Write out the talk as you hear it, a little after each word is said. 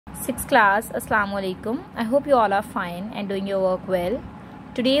Sixth class, Assalamu alaikum. I hope you all are fine and doing your work well.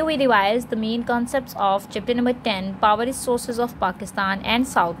 Today we revise the main concepts of chapter number 10, Power Resources of Pakistan and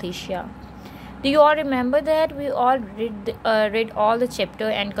South Asia. Do you all remember that we all read all the chapter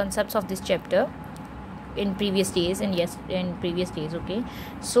and concepts of this chapter in previous days? Okay.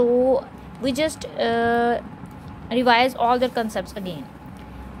 So we just revise all the concepts again.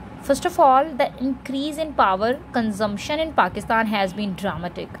 First of all, the increase in power consumption in Pakistan has been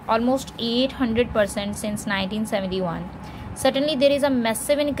dramatic, almost 800% since 1971. Certainly, there is a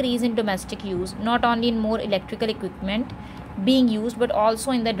massive increase in domestic use, not only in more electrical equipment being used, but also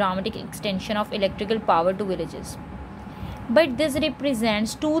in the dramatic extension of electrical power to villages. But this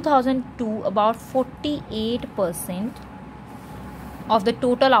represents 2002 about 48% of the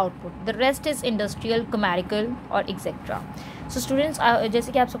total output. The rest is industrial, commercial और etc. So students,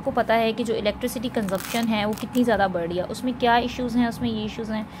 जैसे कि आप सबको पता है कि जो electricity consumption है वो कितनी ज़्यादा बढ़ रही है. उसमें क्या इश्यूज़ हैं? उसमें ये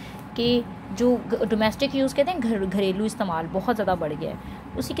इश्यूज़ हैं कि जो डोमेस्टिक यूज़ कहते हैं, घरेलू इस्तेमाल बहुत ज़्यादा बढ़ गया है.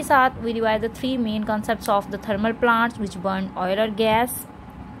 उसी के साथ we revise the three main concepts of the thermal plants which burn oil और gas,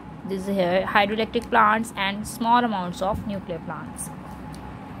 this hydro electric plants and small amounts of nuclear plants.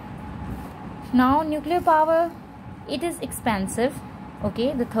 Now nuclear power, it is expensive. Okay,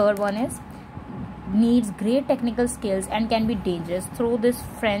 the third one is needs great technical skills and can be dangerous. Through this,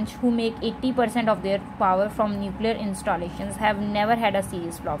 French, who make 80% of their power from nuclear installations, have never had a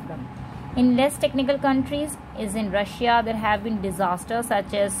serious problem. In less technical countries, is in Russia, there have been disasters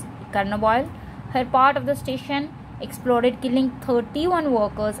such as Chernobyl. Her part of the station exploded, killing 31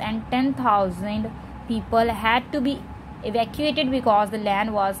 workers, and 10,000 people had to be evacuated because the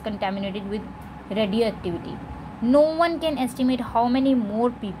land was contaminated with radioactivity. No one can estimate how many more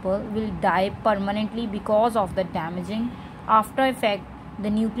people will die permanently because of the damaging after effect.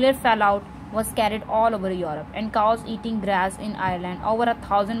 The nuclear fallout was carried all over Europe, and cows eating grass in Ireland over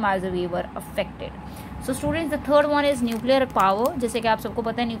 1,000 miles away were affected. So students, the third one is nuclear power. जैसे कि आप सबको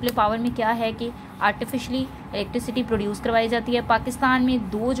पता है nuclear power में क्या है कि आर्टिफिशली इलेक्ट्रिसिटी प्रोड्यूस करवाई जाती है. पाकिस्तान में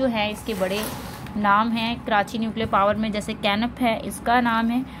दो जो हैं इसके बड़े नाम हैं कराची न्यूक्लियर पावर में, जैसे कैनप है इसका नाम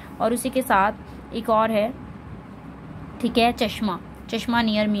है, और उसी के साथ एक और है, ठीक है, चश्मा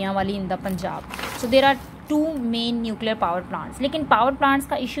नियर मियाँ वाली in the Punjab. So there are to main nuclear power plants. लेकिन पावर प्लांट्स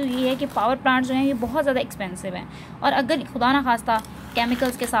का इशू ये है कि पावर प्लांट्स जो हैं ये बहुत ज़्यादा एक्सपेंसिव हैं, और अगर खुदा ना खास्ता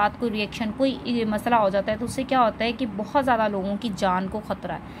केमिकल्स के साथ कोई रिएक्शन, कोई मसला हो जाता है तो उससे क्या होता है कि बहुत ज़्यादा लोगों की जान को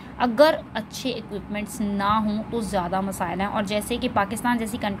ख़तरा है. अगर अच्छे इक्विपमेंट्स ना हों तो ज़्यादा मसाइल हैं, और जैसे कि पाकिस्तान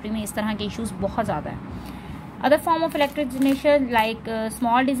जैसी कंट्री में इस तरह के इशूज़ बहुत ज़्यादा हैं. Other form of electric generation like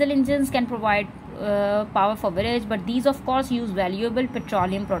small diesel engines can provide power for village, but these of course use valuable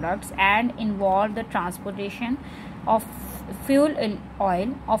petroleum products and involve the transportation of fuel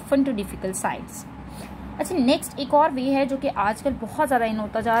oil often to difficult sites. अच्छा, next एक और वे है जो कि आजकल बहुत ज़्यादा इन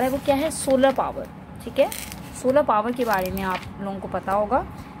होता जा रहा है, वो क्या है? Solar power. ठीक है, सोलर पावर के बारे में आप लोगों को पता होगा.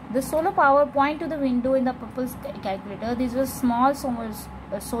 The solar power, point to the window in the purple calculator. This was small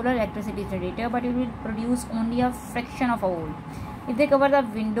solar electricity generator, but it will produce only a fraction of a volt. If they cover the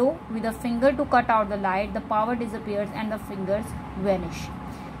window with a finger to cut out the light, the power disappears and the fingers vanish.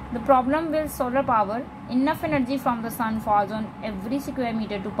 The problem with solar power, enough energy from the sun falls on every square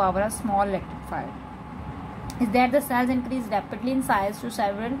meter to power a small electric fire, is that the cells increase rapidly in size to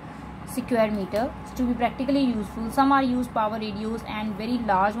several square meter to be practically useful. Some are used power radios and very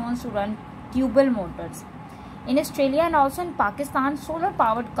large ones to run tubal motors. In Australia and also in Pakistan, solar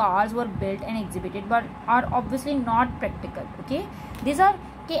powered cars were built and exhibited but are obviously not practical. Okay, these are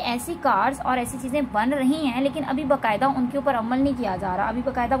कि ऐसी cars और ऐसी चीज़ें बन रही हैं, लेकिन अभी बाकायदा उनके ऊपर अमल नहीं किया जा रहा. अभी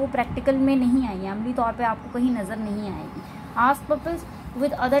बाकायदा वो प्रैक्टिकल में नहीं आई हैं, अमली तौर पे आपको कहीं नज़र नहीं आएगी. As purpose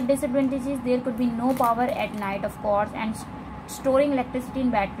with other disadvantages, there could be no power at night of course, and storing electricity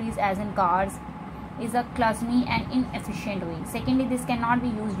in batteries as in cars is a clumsy and inefficient way. Secondly, this cannot be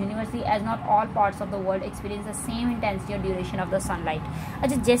used universally as not all parts of the world experience the same intensity or duration of the sunlight.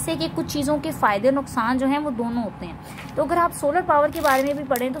 अच्छा, जैसे कि कुछ चीज़ों के फ़ायदे और नुकसान जो हैं वो दोनों होते हैं. तो अगर आप सोलर पावर के बारे में भी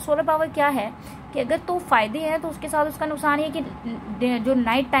पढ़ें तो सोलर पावर क्या है कि अगर तो फ़ायदे हैं तो उसके साथ उसका नुकसान ये कि जो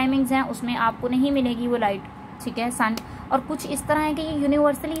नाइट टाइमिंग्स हैं उसमें आपको नहीं मिलेगी वो लाइट. ठीक है, सन, और कुछ इस तरह है कि ये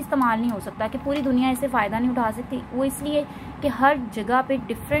यूनिवर्सली इस्तेमाल नहीं हो सकता, कि पूरी दुनिया इससे फ़ायदा नहीं उठा सकती. वो इसलिए कि हर जगह पे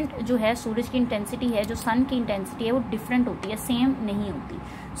डिफरेंट जो है सूरज की इंटेंसिटी है, जो सन की इंटेंसिटी है वो डिफरेंट होती है, सेम नहीं होती.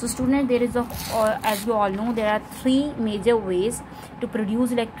 So student, there is as you all know there are three major ways to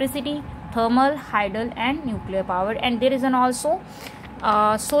produce electricity: thermal, hydel and nuclear power, and there is an also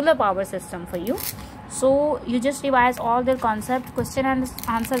solar power system for you. So you just revise all their concepts. Question and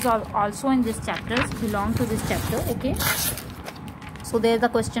answers are also in this chapter, belong to this chapter. Okay, so there's the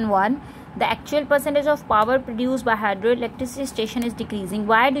question 1. The actual percentage of power produced by hydroelectricity station is decreasing.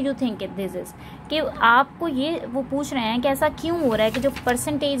 Why do you think this is? कि आपको ये वो पूछ रहे हैं कि ऐसा क्यों हो रहा है कि जो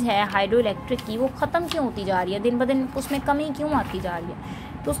परसेंटेज है हाइड्रो इलेक्ट्रिक की वो ख़त्म क्यों होती जा रही है, दिन ब दिन उसमें कमी क्यों आती जा रही है.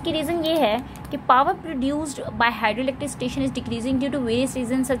 तो उसकी रीज़न ये है कि power produced by hydro electric station is decreasing due to various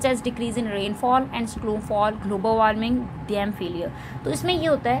reason such as decrease in rainfall and snowfall, global warming, dam failure. तो इसमें ये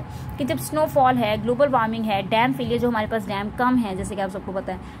होता है कि जब स्नोफॉल है, ग्लोबल वार्मिंग है, डैम फेलियर, जो हमारे पास डैम कम है जैसे कि आप सबको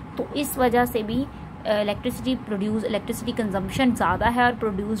पता है, तो इस वजह से भी इलेक्ट्रिसिटी कंजम्पशन ज़्यादा है और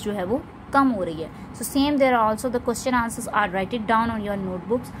प्रोड्यूस जो है वो कम हो रही है. So same there are also the question answers are right it down on your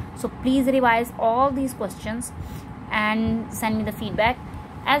notebooks. So please revise all these questions and send me the feedback.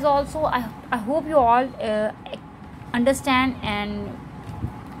 As also I hope you all understand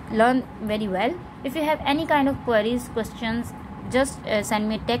and learn very well. If you have any kind of queries, questions, just send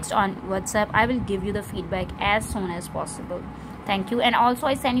me a text on WhatsApp. I will give you the feedback as soon as possible. Thank you. And also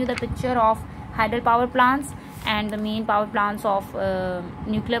I send you the picture of hydropower plants and the main power plants of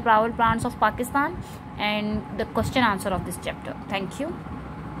nuclear power plants of Pakistan and the question answer of this chapter. Thank you.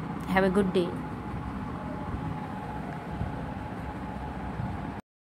 Have a good day.